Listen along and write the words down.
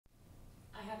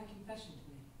confession to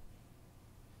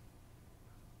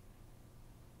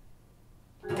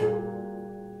me.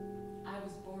 I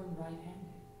was born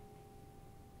right-handed.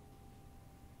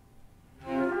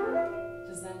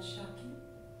 Does that shock you?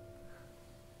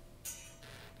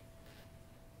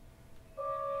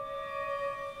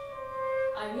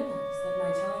 I realize that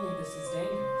my telling you this is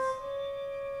dangerous,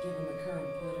 given the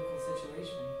current political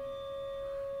situation.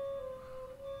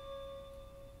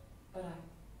 But I've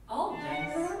always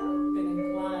been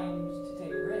inclined to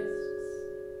take risks.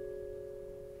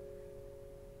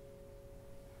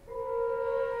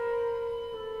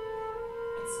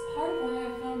 It's part of why I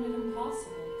found it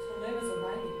impossible to live as a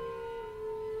writer.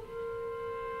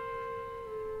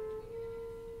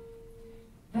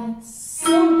 That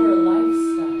sober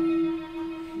lifestyle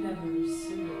never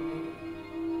suited me.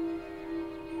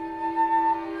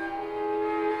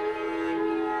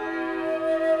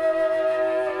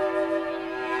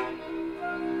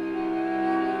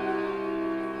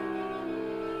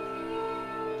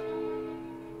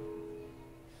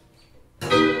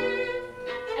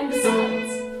 And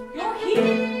besides, you're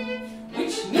here,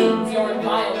 which means you're in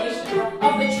violation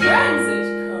of the transit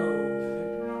code.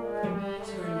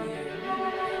 Turn me in.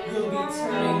 You'll be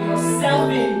turning yourself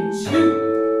in too.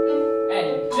 And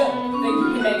don't think you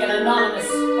can make an anonymous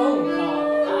phone call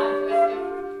either.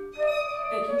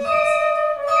 They can trust it.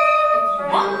 If you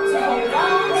want to hold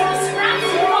on to the scraps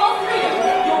you call freedom,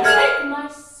 you'll take my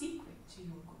secret to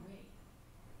your grave.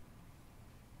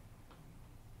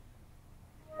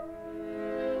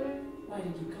 Why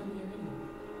did you come here anyway?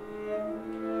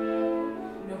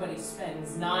 Nobody spends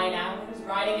 9 hours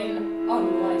riding an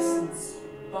unlicensed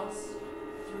bus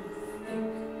through thick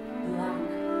black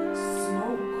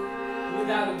smoke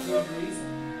without a good reason.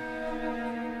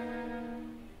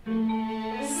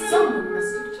 Someone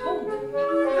must have told you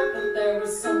that there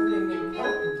was something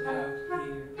important out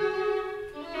here.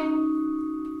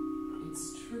 It's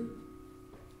true.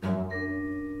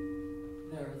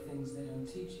 There are things they don't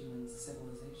teach you in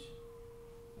civilization.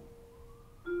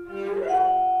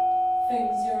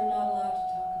 Things you're not allowed to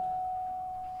talk about.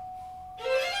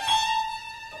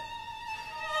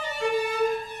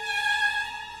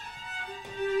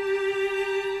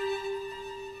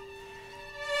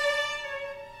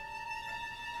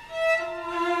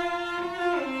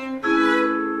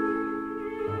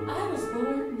 I was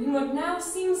born in what now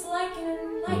seems like an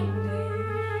enlightened age.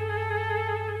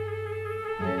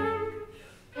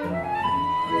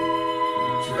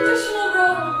 Traditional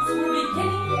roles were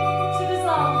beginning to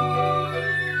dissolve.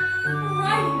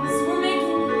 Writings were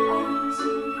making art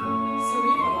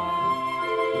cerebral,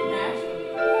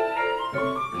 naturally.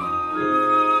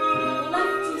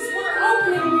 Lefties were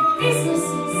opening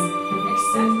businesses,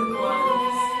 eccentric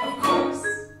ones, of course.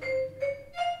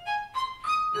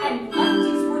 And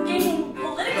lefties were gaining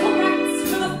political rights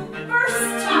for the first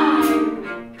time.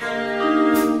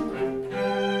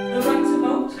 The right to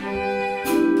vote,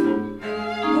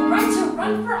 the right to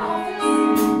run for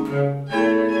office,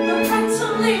 the right to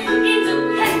live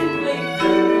independently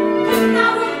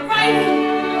without a right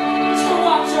to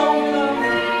watch over them.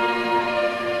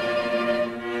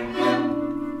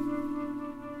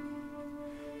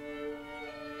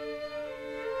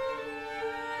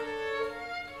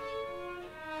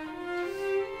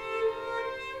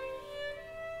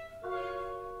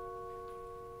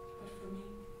 But for me,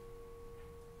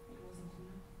 it wasn't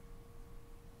enough.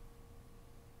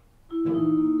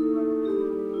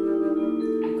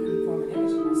 I couldn't form an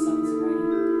image of myself as a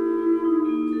writer.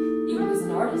 Even as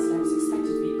an artist, I was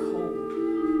expected to be cold,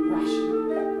 rational,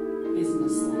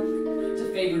 businesslike, to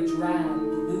favor drab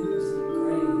blues and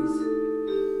grays.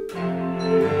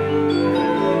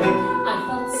 I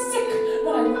felt sick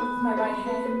when I wrote with my right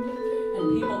hand, and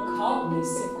people called me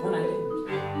sick when I didn't.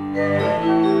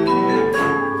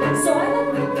 So I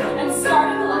left and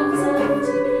started a life as a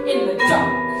lefty in the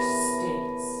dark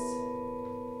states.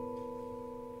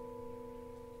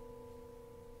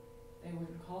 They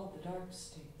weren't called the dark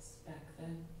states back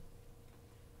then.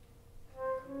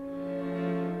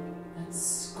 That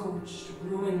scorched,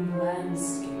 ruined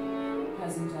landscape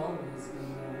hasn't always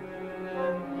been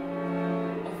there.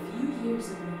 A few years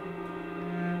ago,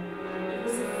 it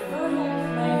was a fertile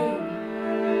plain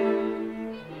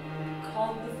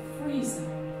called the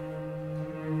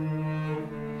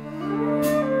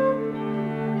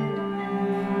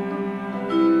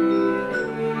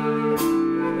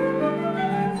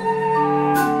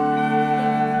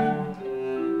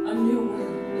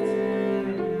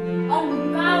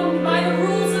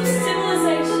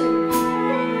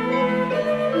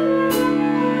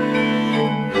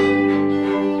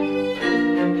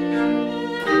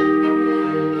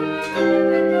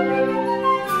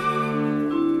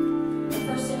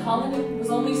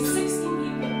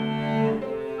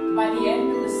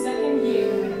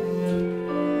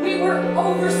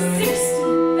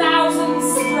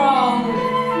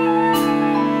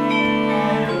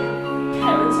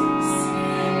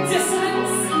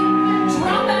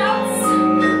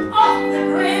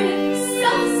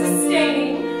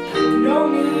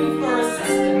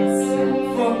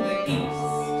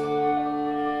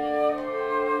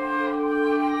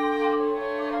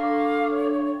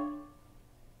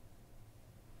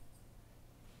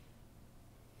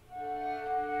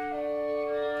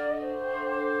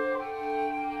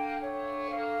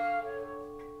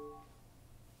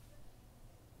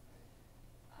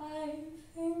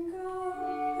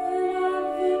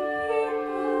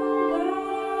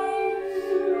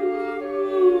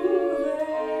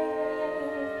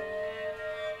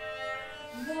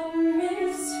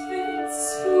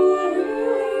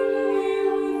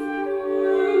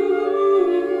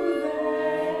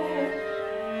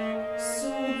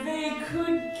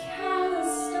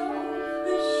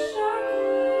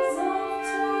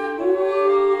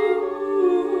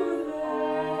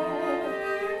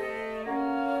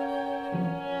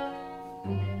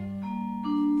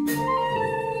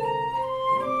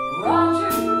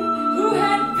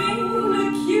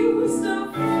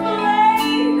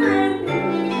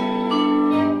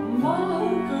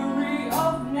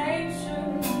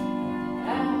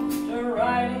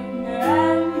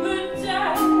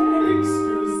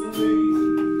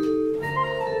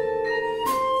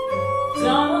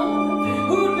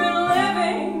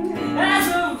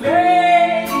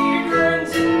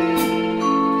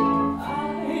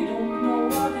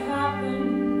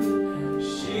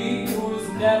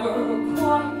never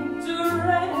quite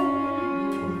read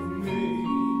me.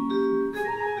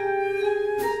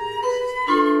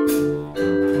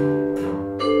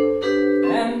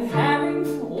 And having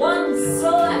once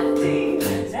a lefty,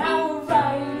 now a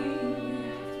righty,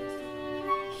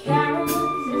 Carol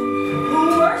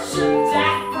who worshipped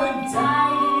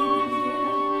Aphrodite,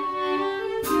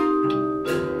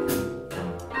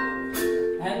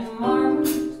 and Mark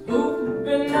who'd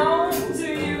been known to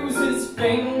use his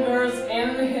fingers in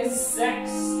his sex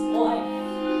life,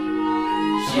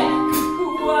 Jack who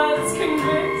was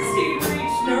convinced he'd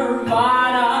reach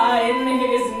nirvana in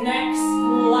his next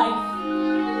life.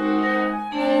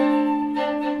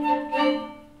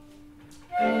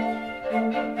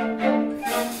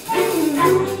 You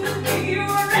knew you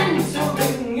were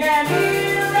entering an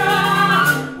era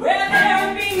where there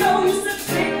would be no such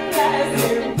thing as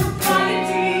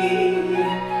impropriety.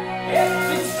 If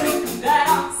it's true that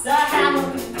ox a hammer,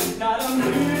 not a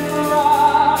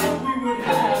mirror, we would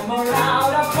hammer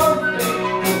out a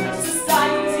perfect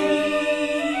society.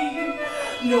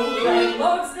 No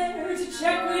landlords there to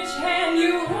check which hand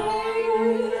you ride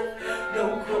with, no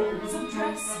codes of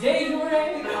dress, de jure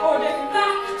or de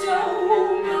facto,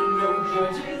 no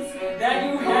judges that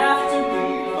you have to be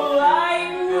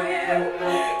polite with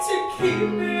to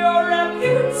keep your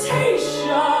reputation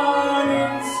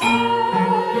intact.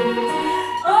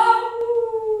 Oh,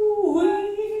 we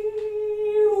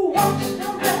watch the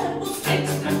rebel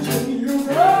states continue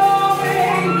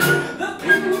growing. The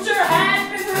future had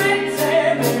been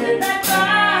written in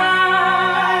advance.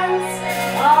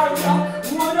 Our luck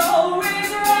would always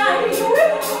ride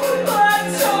with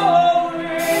plateauing.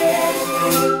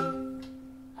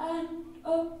 And a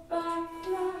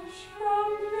backlash from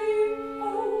the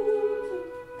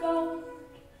old guard.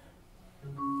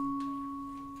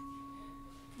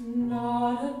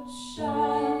 Not a child.